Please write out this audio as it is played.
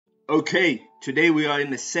Okay, today we are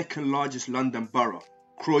in the second largest London borough,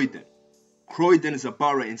 Croydon. Croydon is a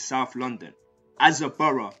borough in South London. As a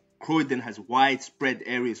borough, Croydon has widespread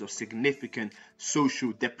areas of significant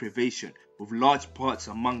social deprivation, with large parts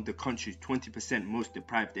among the country's 20% most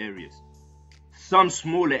deprived areas. Some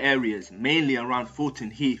smaller areas, mainly around Fulton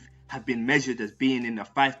Heath, have been measured as being in the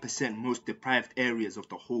 5% most deprived areas of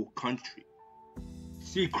the whole country.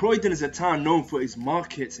 See, Croydon is a town known for its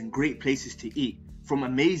markets and great places to eat. From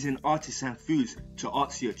amazing artisan foods to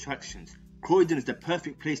artsy attractions, Croydon is the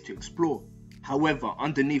perfect place to explore. However,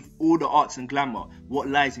 underneath all the arts and glamour, what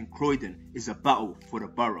lies in Croydon is a battle for the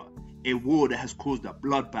borough, a war that has caused a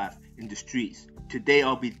bloodbath in the streets. Today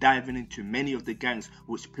I'll be diving into many of the gangs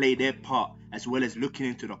which play their part, as well as looking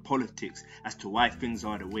into the politics as to why things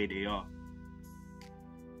are the way they are.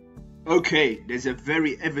 Okay, there's a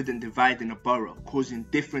very evident divide in the borough, causing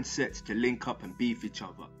different sets to link up and beef each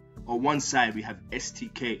other. On one side we have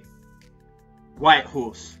STK, White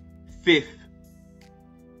Horse, Fifth,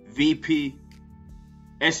 VP,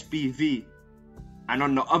 SBV, and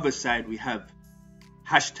on the other side we have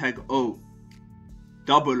 #O,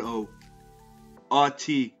 O, RT,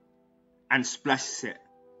 and Splash Set.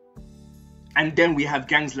 And then we have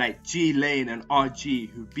gangs like G Lane and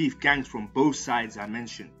RG who beef gangs from both sides I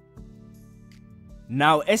mentioned.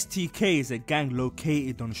 Now STK is a gang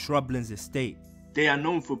located on Shrublands Estate. They are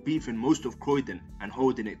known for beefing most of Croydon and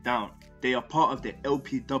holding it down. They are part of the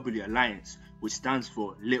LPW Alliance, which stands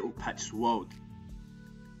for Little Patch World.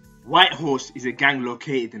 White Horse is a gang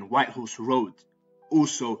located in White Horse Road,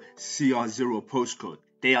 also CR0 postcode.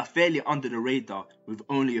 They are fairly under the radar with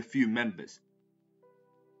only a few members.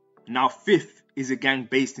 Now Fifth is a gang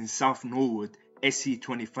based in South Norwood,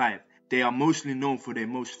 SE25. They are mostly known for their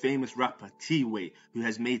most famous rapper T-Way, who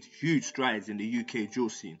has made huge strides in the UK drill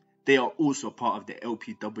scene. They are also part of the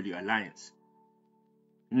LPW Alliance.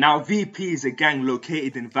 Now VP is a gang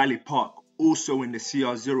located in Valley Park, also in the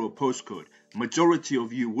CR0 postcode. Majority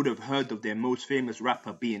of you would have heard of their most famous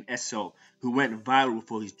rapper being SL, who went viral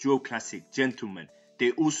for his drill classic Gentleman.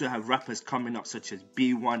 They also have rappers coming up such as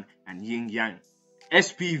B1 and Yin Yang.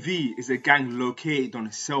 SPV is a gang located on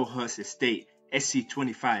Selhurst Estate,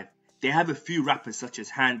 SC25. They have a few rappers such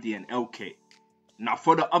as Handy and LK. Now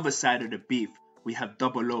for the other side of the beef, we have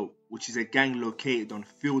O, which is a gang located on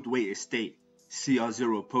Fieldway Estate,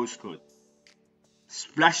 CR0 postcode.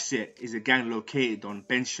 Splash Set is a gang located on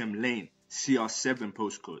Bensham Lane, CR7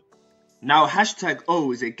 postcode. Now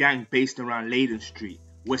 #O is a gang based around Leyden Street,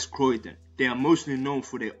 West Croydon. They are mostly known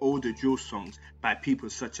for their older drill songs by people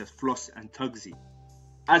such as Floss and Tugsy.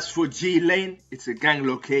 As for G Lane, it's a gang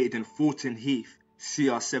located in Fulton Heath,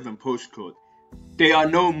 CR7 postcode. They are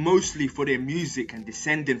known mostly for their music and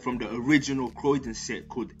descending from the original Croydon set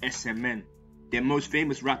called SMN. Their most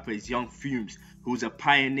famous rapper is Young Fumes, who is a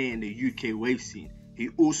pioneer in the UK wave scene. He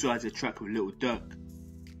also has a track with Lil Durk.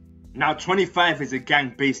 Now 25 is a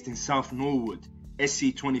gang based in South Norwood,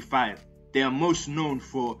 SC25. They are most known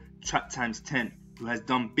for Trap Times 10, who has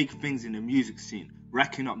done big things in the music scene,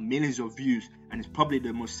 racking up millions of views and is probably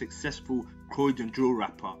the most successful Croydon drill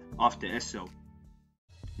rapper after SL.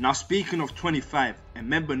 Now speaking of 25, a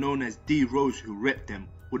member known as D Rose who repped them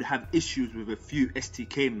would have issues with a few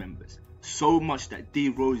STK members, so much that D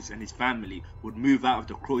Rose and his family would move out of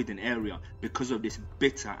the Croydon area because of this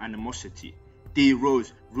bitter animosity. D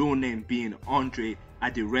Rose, real name being Andre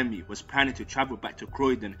Adiremi, was planning to travel back to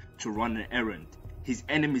Croydon to run an errand. His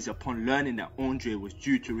enemies, upon learning that Andre was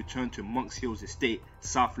due to return to Monks Hills Estate,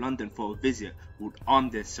 South London for a visit, would arm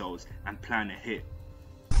themselves and plan a hit.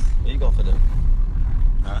 What you got for them?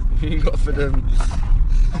 Huh? What you got for them?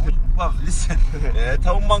 Well, listen, yeah,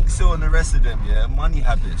 tell Monks Hill and the rest of them, yeah, money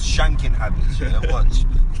habits, shanking habits, yeah, watch.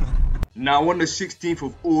 Now on the 16th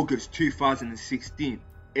of August 2016,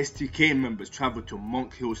 STK members travelled to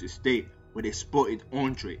Monk Hills Estate where they spotted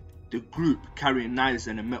Andre. The group, carrying knives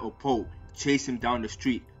and a metal pole, chased him down the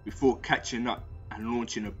street before catching up and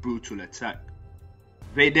launching a brutal attack.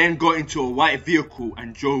 They then got into a white vehicle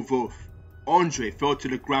and drove off. Andre fell to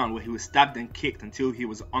the ground where he was stabbed and kicked until he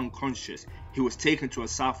was unconscious. He was taken to a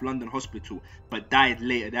South London hospital but died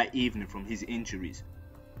later that evening from his injuries.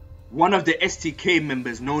 One of the STK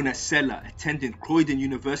members, known as Seller, attended Croydon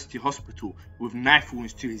University Hospital with knife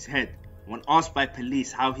wounds to his head. When asked by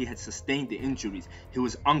police how he had sustained the injuries, he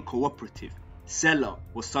was uncooperative. Seller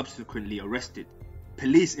was subsequently arrested.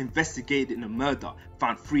 Police investigated the murder,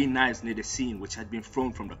 found 3 knives near the scene which had been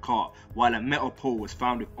thrown from the car, while a metal pole was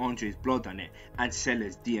found with Andre's blood on it and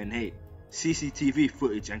Seller's DNA. CCTV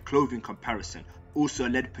footage and clothing comparison also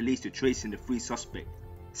led police to tracing the 3 suspects.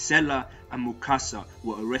 Seller and Mukasa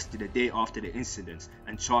were arrested a day after the incidents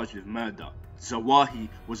and charged with murder. Zawahi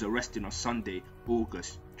was arrested on Sunday,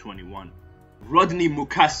 August 21. Rodney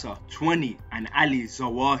Mukasa, 20, and Ali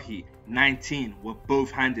Zawahi, 19, were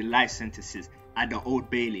both handed life sentences at the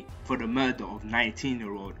Old Bailey for the murder of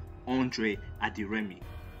 19-year-old Andre Adiremi.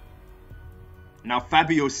 Now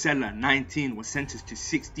Fabio Sella, 19, was sentenced to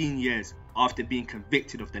 16 years after being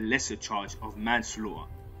convicted of the lesser charge of manslaughter.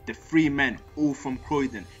 The three men, all from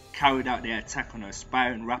Croydon, carried out their attack on an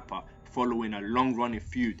aspiring rapper following a long-running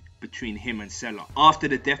feud between him and Sella. After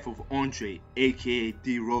the death of Andre, aka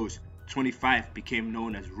D Rose, 25 became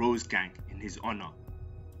known as Rose Gang in his honour.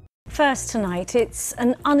 First tonight, it's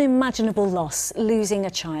an unimaginable loss, losing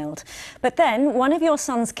a child. But then one of your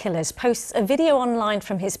son's killers posts a video online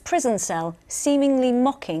from his prison cell, seemingly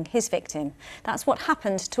mocking his victim. That's what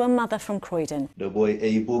happened to a mother from Croydon. The boy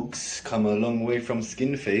A-Books come a long way from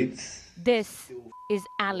skin fades. This is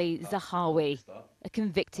Ali Zahawi, a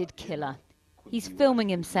convicted killer. He's filming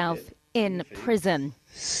himself in prison.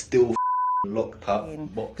 Still locked up.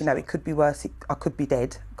 You know, it could be worse, I could be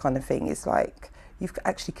dead kind of thing. It's like, you've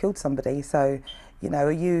actually killed somebody, so, you know,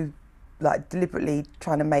 are you like deliberately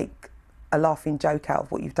trying to make a laughing joke out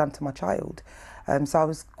of what you've done to my child? So I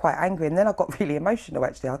was quite angry, and then I got really emotional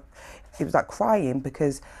actually. It was like crying,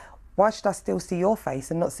 because why should I still see your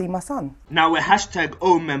face and not see my son? Now a hashtag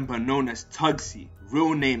O member known as Tugsy,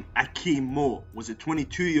 real name Akeem Moore, was a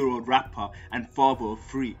 22-year-old rapper and father of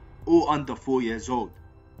 3, all under 4 years old.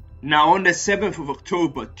 Now on the 7th of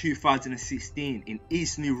October 2016 in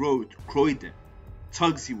Eastney Road, Croydon,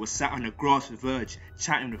 Tugsy was sat on a grass verge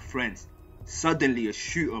chatting with friends. Suddenly a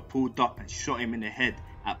shooter pulled up and shot him in the head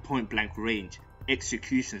at point blank range,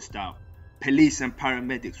 execution style. Police and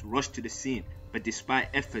paramedics rushed to the scene, but despite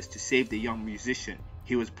efforts to save the young musician,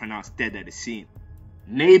 he was pronounced dead at the scene.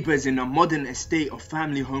 Neighbours in a modern estate of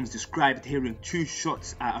family homes described hearing 2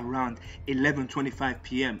 shots at around 11:25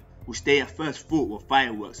 PM, which they at first thought were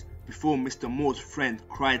fireworks, before Mr. Moore's friend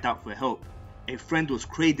cried out for help. A friend was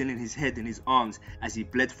cradling his head in his arms as he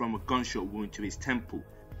bled from a gunshot wound to his temple.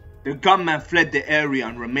 The gunman fled the area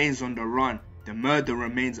and remains on the run. The murder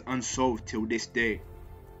remains unsolved till this day.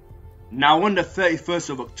 Now on the 31st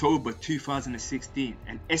of October 2016,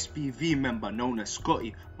 an SPV member known as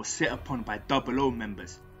Scotty was set upon by 00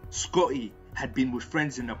 members. Scotty had been with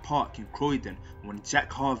friends in a park in Croydon when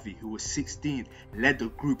Jack Harvey, who was 16, led a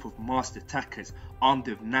group of masked attackers armed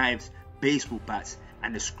with knives, baseball bats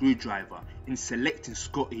and a screwdriver in selecting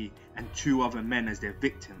Scotty and 2 other men as their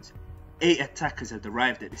victims. 8 attackers had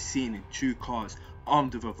arrived at the scene in 2 cars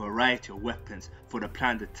armed with a variety of weapons for the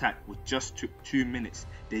planned attack, which just took 2 minutes.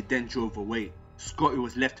 They then drove away. Scotty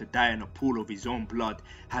was left to die in a pool of his own blood,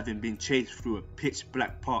 having been chased through a pitch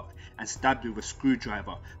black park and stabbed with a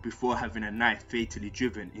screwdriver before having a knife fatally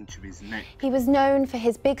driven into his neck. He was known for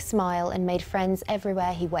his big smile and made friends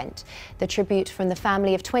everywhere he went. The tribute from the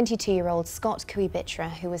family of 22-year-old Scott Kuibitra,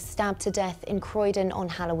 who was stabbed to death in Croydon on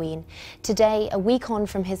Halloween. Today, a week on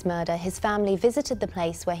from his murder, his family visited the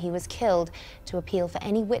place where he was killed to appeal for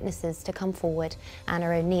any witnesses to come forward. Anna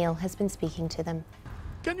O'Neill has been speaking to them.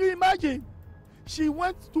 Can you imagine? She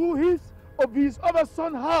went to his other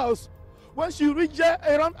son's house. When she reached there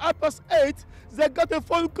around 8:30, they got a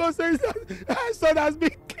phone call saying that her son has been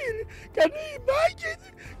killed. Can you imagine?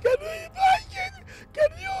 Can you imagine? Can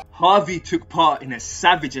you? Harvey took part in a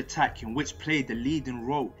savage attack in which played the leading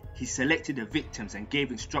role. He selected the victims and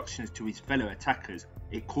gave instructions to his fellow attackers,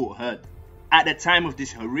 a court heard. At the time of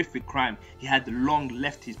this horrific crime, he had long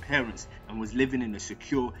left his parents and was living in a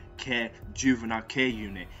secure care juvenile care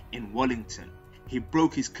unit in Wallington. He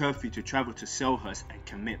broke his curfew to travel to Selhurst and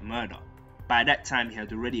commit murder. By that time, he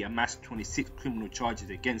had already amassed 26 criminal charges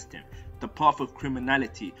against him. The path of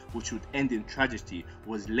criminality, which would end in tragedy,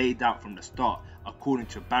 was laid out from the start, according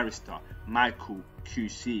to barrister Michael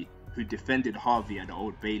QC, who defended Harvey at the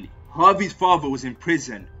Old Bailey. Harvey's father was in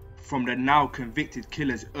prison from the now convicted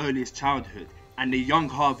killer's earliest childhood, and the young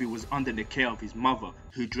Harvey was under the care of his mother,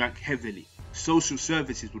 who drank heavily. Social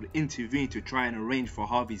services would intervene to try and arrange for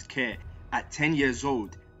Harvey's care. At 10 years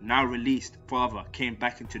old, now released father came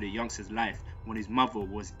back into the youngster's life when his mother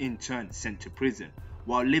was in turn sent to prison.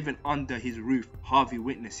 While living under his roof, Harvey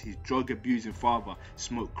witnessed his drug-abusing father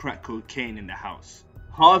smoke crack cocaine in the house.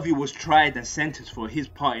 Harvey was tried and sentenced for his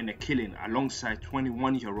part in the killing alongside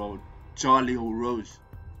 21-year-old Jaleel Rose.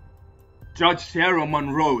 Judge Sarah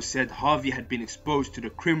Monroe said Harvey had been exposed to the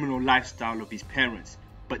criminal lifestyle of his parents,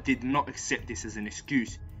 but did not accept this as an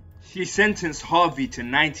excuse. She sentenced Harvey to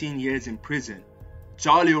 19 years in prison.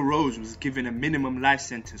 Jaleel Rose was given a minimum life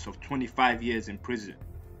sentence of 25 years in prison.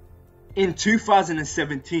 In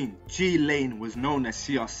 2017, G Lane was known as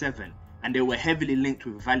CR7, and they were heavily linked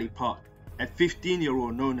with Valley Park. A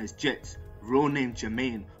 15-year-old known as Jets real name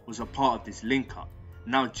Jermaine, was a part of this link-up.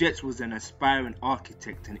 Now Jets was an aspiring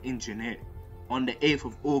architect and engineer. On the 8th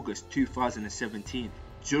of August 2017,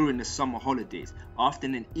 during the summer holidays, after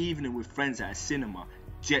an evening with friends at a cinema,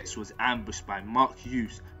 Jets was ambushed by Mark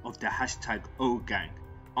Hughes of the #O-Gang,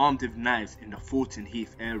 armed with knives in the Fulton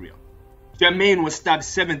Heath area. Jermaine was stabbed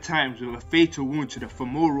 7 times with a fatal wound to the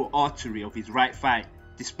femoral artery of his right thigh.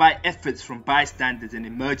 Despite efforts from bystanders and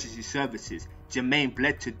emergency services, Jermaine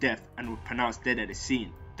bled to death and was pronounced dead at the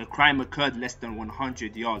scene. The crime occurred less than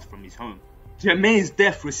 100 yards from his home. Jermaine's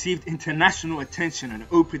death received international attention and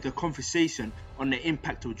opened a conversation on the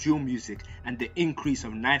impact of drill music and the increase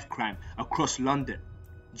of knife crime across London.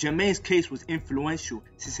 Jermaine's case was influential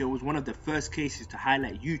since it was one of the first cases to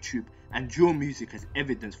highlight YouTube and drill music as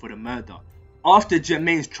evidence for the murder. After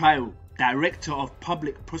Jermaine's trial, Director of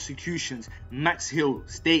Public Prosecutions Max Hill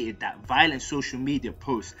stated that violent social media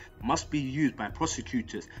posts must be used by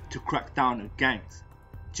prosecutors to crack down on gangs.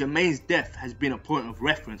 Jermaine's death has been a point of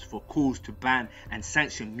reference for calls to ban and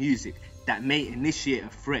sanction music that may initiate a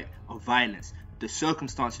threat of violence. The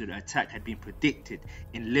circumstances of the attack had been predicted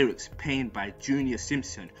in lyrics penned by Junior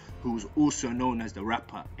Simpson, who was also known as the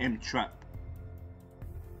rapper M-Trap.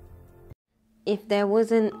 If there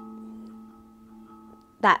wasn't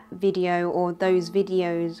that video or those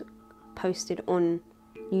videos posted on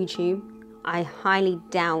YouTube, I highly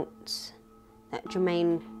doubt that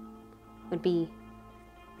Jermaine would be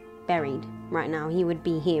buried right now. He would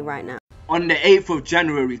be here right now. On the 8th of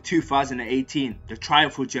January 2018, the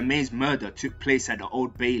trial for Jermaine's murder took place at the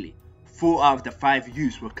Old Bailey. 4 out of the 5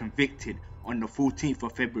 youths were convicted on the 14th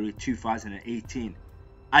of February 2018.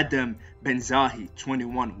 Adam Benzahi,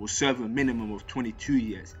 21, will serve a minimum of 22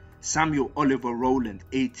 years. Samuel Oliver Rowland,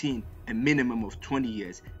 18, a minimum of 20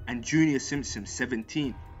 years. And Junior Simpson,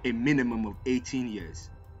 17, a minimum of 18 years.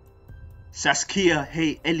 Saskia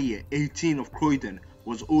Hay Elliott, 18, of Croydon,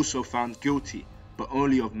 was also found guilty, but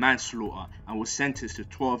only of manslaughter, and was sentenced to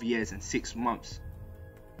 12 years and 6 months.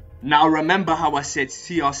 Now remember how I said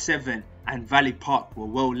CR7 and Valley Park were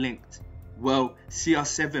well linked? Well,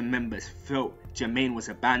 CR7 members felt Jermaine was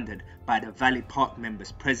abandoned by the Valley Park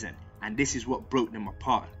members present, and this is what broke them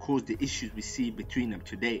apart and caused the issues we see between them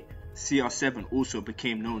today. CR7 also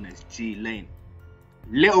became known as G Lane.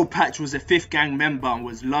 Little Patch was a 5th gang member and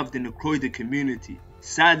was loved in the Croydon community.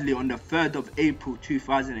 Sadly, on the 3rd of April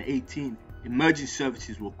 2018, emergency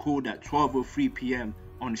services were called at 12:03 PM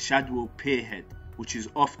on Shadwell Pierhead, which is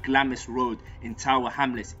off Glamis Road in Tower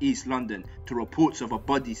Hamlets, East London, to reports of a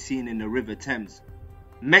body seen in the River Thames.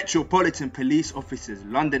 Metropolitan Police officers,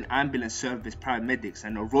 London Ambulance Service paramedics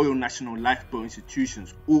and the Royal National Lifeboat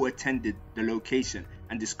institutions all attended the location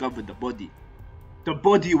and discovered the body. The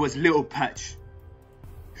body was Little Patch.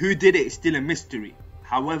 Who did it is still a mystery.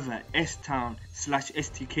 However,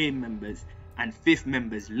 S-Town/STK members and 5th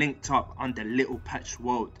members linked up under Little Patch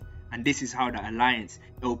World, and this is how the Alliance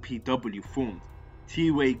LPW formed.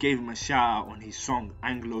 T-Way gave him a shout out on his song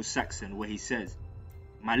Anglo-Saxon, where he says,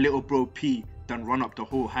 "My little bro P done run up the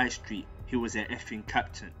whole high street, he was an effing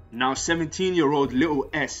captain." Now 17-year-old Little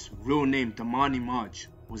S, real name Damani Marge,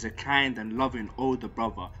 was a kind and loving older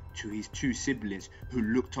brother to his 2 siblings who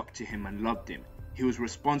looked up to him and loved him. He was a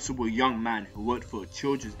responsible young man who worked for a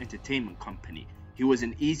children's entertainment company. He was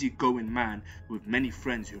an easygoing man with many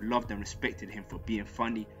friends who loved and respected him for being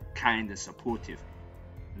funny, kind and supportive.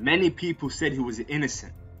 Many people said he was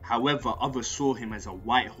innocent, however others saw him as a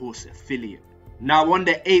White Horse affiliate. Now on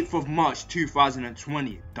the 8th of March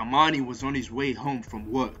 2020, Damani was on his way home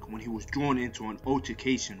from work when he was drawn into an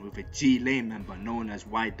altercation with a G Lane member known as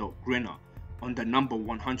Y. Grinner on the number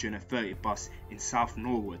 130 bus in South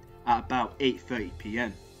Norwood at about 8:30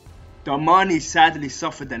 PM. Damani sadly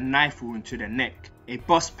suffered a knife wound to the neck. A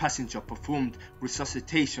bus passenger performed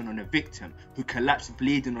resuscitation on the victim, who collapsed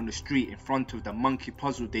bleeding on the street in front of the Monkey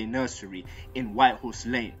Puzzle Day nursery in Whitehorse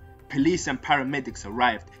Lane. Police and paramedics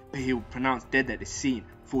arrived, but he was pronounced dead at the scene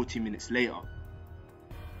 40 minutes later.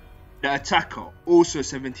 The attacker, also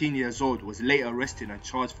 17 years old, was later arrested and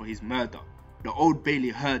charged for his murder. The Old Bailey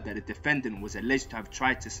heard that the defendant was alleged to have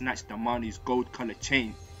tried to snatch Damani's gold-coloured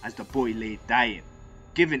chain as the boy lay dying.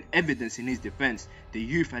 Given evidence in his defence, the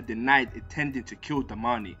youth had denied intending to kill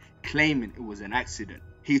Damani, claiming it was an accident.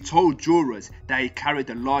 He told jurors that he carried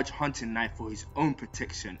a large hunting knife for his own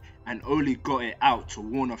protection and only got it out to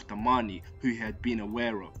warn off Damani, who he had been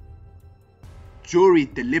aware of. Jury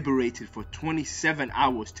deliberated for 27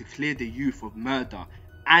 hours to clear the youth of murder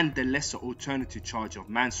and the lesser alternative charge of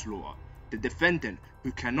manslaughter. The defendant,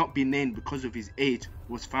 who cannot be named because of his age,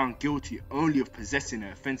 was found guilty only of possessing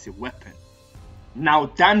an offensive weapon. Now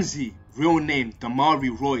Damsey, real name Damari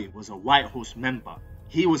Roy, was a White Horse member.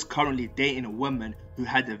 He was currently dating a woman who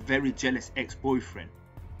had a very jealous ex-boyfriend.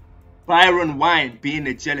 Byron Wine, being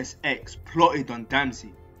a jealous ex, plotted on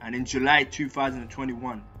Damsey, and in July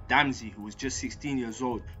 2021, Damsey, who was just 16 years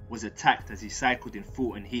old, was attacked as he cycled in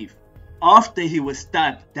Fulton Heath. After he was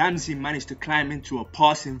stabbed, Damsey managed to climb into a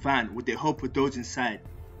passing van with the hope of those inside.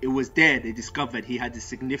 It was there they discovered he had a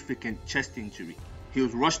significant chest injury. He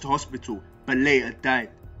was rushed to hospital but later died.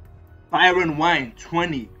 Byron Wine,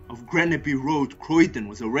 20, of Grenaby Road, Croydon,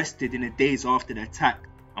 was arrested in the days after the attack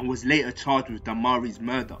and was later charged with Damari's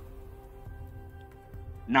murder.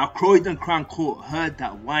 Now, Croydon Crown Court heard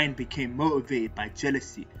that Wine became motivated by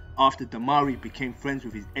jealousy after Damari became friends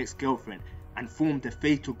with his ex-girlfriend and formed a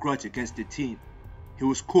fatal grudge against the teen. He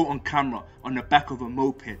was caught on camera on the back of a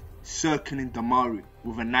moped circling Damari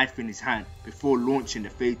with a knife in his hand before launching the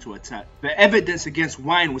fatal attack. The evidence against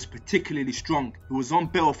Wine was particularly strong. He was on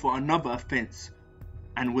bail for another offence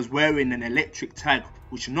and was wearing an electric tag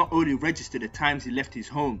which not only registered the times he left his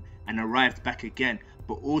home and arrived back again,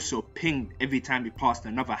 but also pinged every time he passed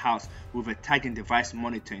another house with a tagging device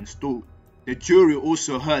monitor installed. The jury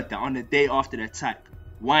also heard that on the day after the attack,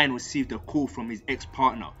 Wine received a call from his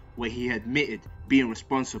ex-partner where he admitted being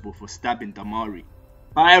responsible for stabbing Damari.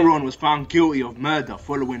 Byron was found guilty of murder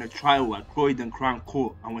following a trial at Croydon Crown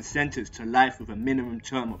Court and was sentenced to life with a minimum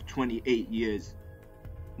term of 28 years.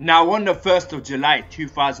 Now, on the 1st of July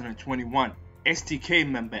 2021, STK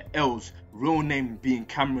member Els, real name being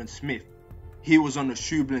Cameron Smith, he was on the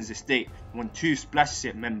Shoeblands estate when two Splash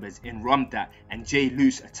Set members in Rumdat and Jay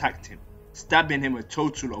Luce attacked him, stabbing him a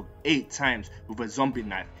total of 8 times with a zombie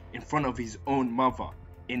knife in front of his own mother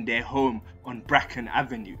in their home on Bracken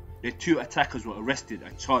Avenue. The two attackers were arrested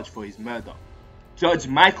and charged for his murder. Judge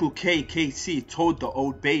Michael KC told the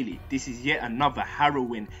Old Bailey this is yet another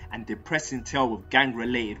harrowing and depressing tale of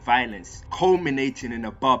gang-related violence, culminating in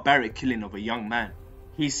a barbaric killing of a young man.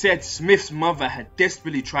 He said Smith's mother had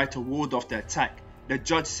desperately tried to ward off the attack. The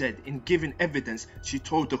judge said in giving evidence, she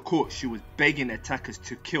told the court she was begging attackers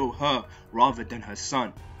to kill her rather than her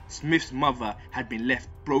son. Smith's mother had been left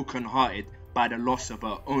broken-hearted by the loss of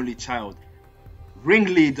her only child.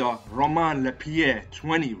 Ringleader Romain Lapierre,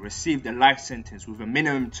 20, received a life sentence with a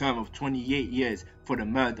minimum term of 28 years for the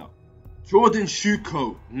murder. Jordan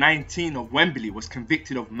Shuko, 19, of Wembley, was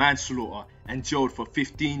convicted of manslaughter and jailed for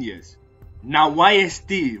 15 years. Now,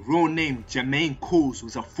 YSD, real name Jermaine Coles,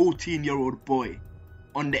 was a 14-year-old boy.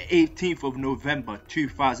 On the 18th of November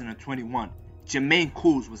 2021, Jermaine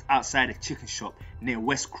Coles was outside a chicken shop near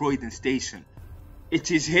West Croydon Station.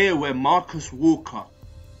 It is here where Marcus Walker,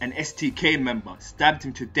 an STK member, stabbed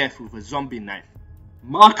him to death with a zombie knife.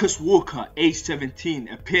 Marcus Walker, aged 17,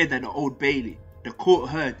 appeared at the Old Bailey. The court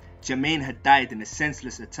heard Jermaine had died in a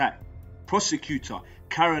senseless attack. Prosecutor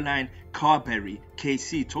Caroline Carberry,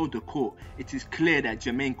 KC, told the court it is clear that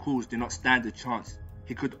Jermaine Coles did not stand a chance.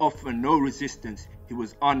 He could offer no resistance, he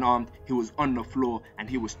was unarmed, he was on the floor, and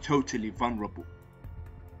he was totally vulnerable.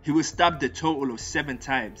 He was stabbed a total of 7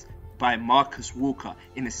 times by Marcus Walker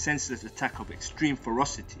in a senseless attack of extreme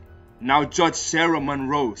ferocity. Now, Judge Sarah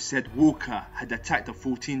Monroe said Walker had attacked a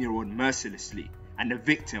 14-year-old mercilessly and the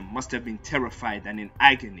victim must have been terrified and in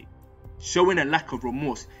agony. Showing a lack of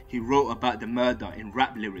remorse, he wrote about the murder in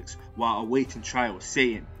rap lyrics while awaiting trial,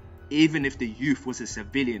 saying, "Even if the youth was a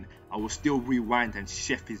civilian, I will still rewind and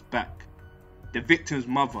chef his back." The victim's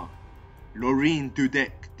mother, Laureen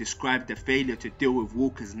Dudek, described the failure to deal with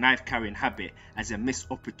Walker's knife-carrying habit as a missed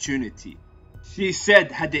opportunity. She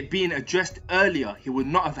said had it been addressed earlier, he would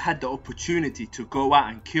not have had the opportunity to go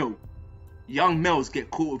out and kill. Young males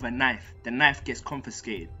get caught with a knife, the knife gets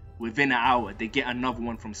confiscated. Within an hour, they get another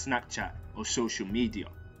one from Snapchat or social media.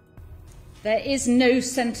 There is no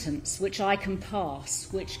sentence which I can pass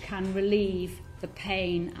which can relieve the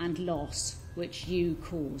pain and loss which you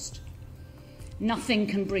caused. Nothing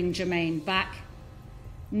can bring Jermaine back.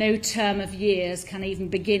 No term of years can even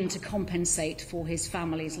begin to compensate for his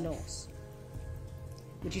family's loss.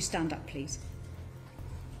 Would you stand up, please?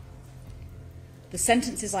 The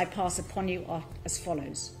sentences I pass upon you are as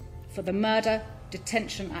follows. For the murder,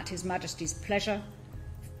 detention at His Majesty's pleasure.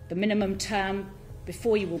 The minimum term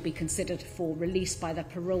before you will be considered for release by the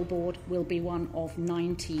parole board will be one of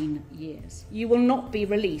 19 years. You will not be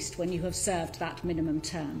released when you have served that minimum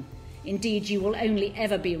term. Indeed, you will only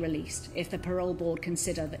ever be released if the parole board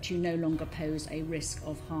consider that you no longer pose a risk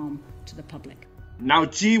of harm to the public. Now,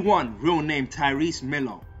 G1, real name Tyrese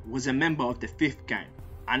Miller, was a member of the 5th Gang,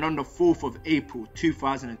 and on the 4th of April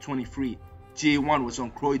 2023, G1 was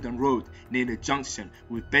on Croydon Road near the junction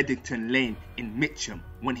with Beddington Lane in Mitcham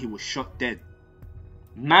when he was shot dead.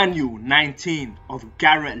 Manuel, 19, of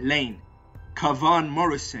Garrett Lane, Cavan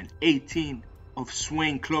Morrison, 18, of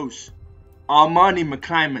Swain Close. Armani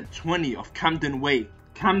McClyman, 20 of Camden Way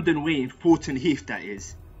in Fulton Heath that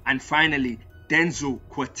is. And finally, Denzel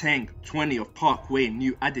Quateng, 20 of Parkway in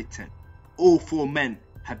New Addington. All 4 men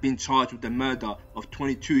have been charged with the murder of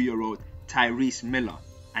 22-year-old Tyrese Miller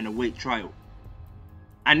and await trial.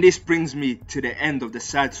 And this brings me to the end of the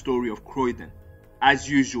sad story of Croydon. As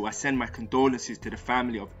usual, I send my condolences to the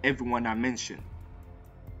family of everyone I mentioned.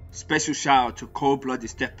 Special shout out to Cold Blooded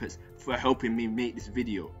Steppers for helping me make this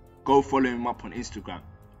video. Go follow him up on Instagram.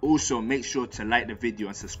 Also, make sure to like the video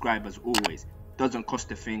and subscribe as always. Doesn't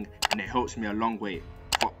cost a thing and it helps me a long way.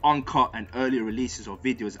 For uncut and early releases of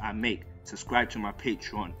videos I make, subscribe to my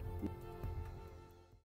Patreon.